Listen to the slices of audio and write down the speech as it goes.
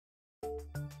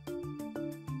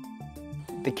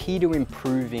The key to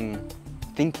improving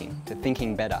thinking, to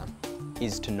thinking better,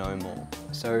 is to know more.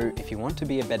 So if you want to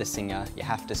be a better singer, you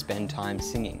have to spend time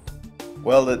singing.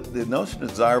 Well, the notion of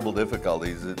desirable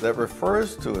difficulties, that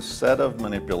refers to a set of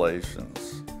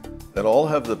manipulations that all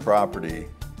have the property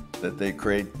that they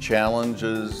create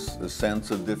challenges, a sense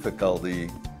of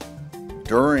difficulty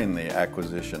during the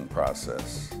acquisition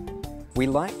process. We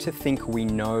like to think we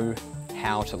know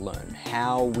how to learn,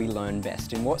 how we learn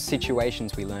best, in what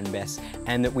situations we learn best,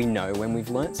 and that we know when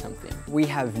we've learned something. We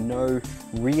have no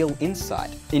real insight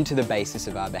into the basis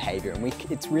of our behaviour, and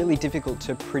it's really difficult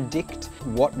to predict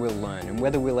what we'll learn and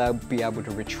whether we'll be able to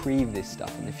retrieve this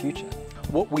stuff in the future.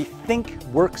 What we think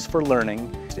works for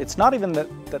learning, it's not even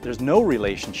that there's no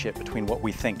relationship between what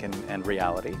we think and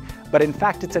reality, but in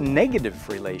fact it's a negative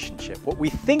relationship. What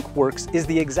we think works is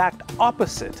the exact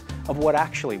opposite of what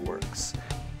actually works.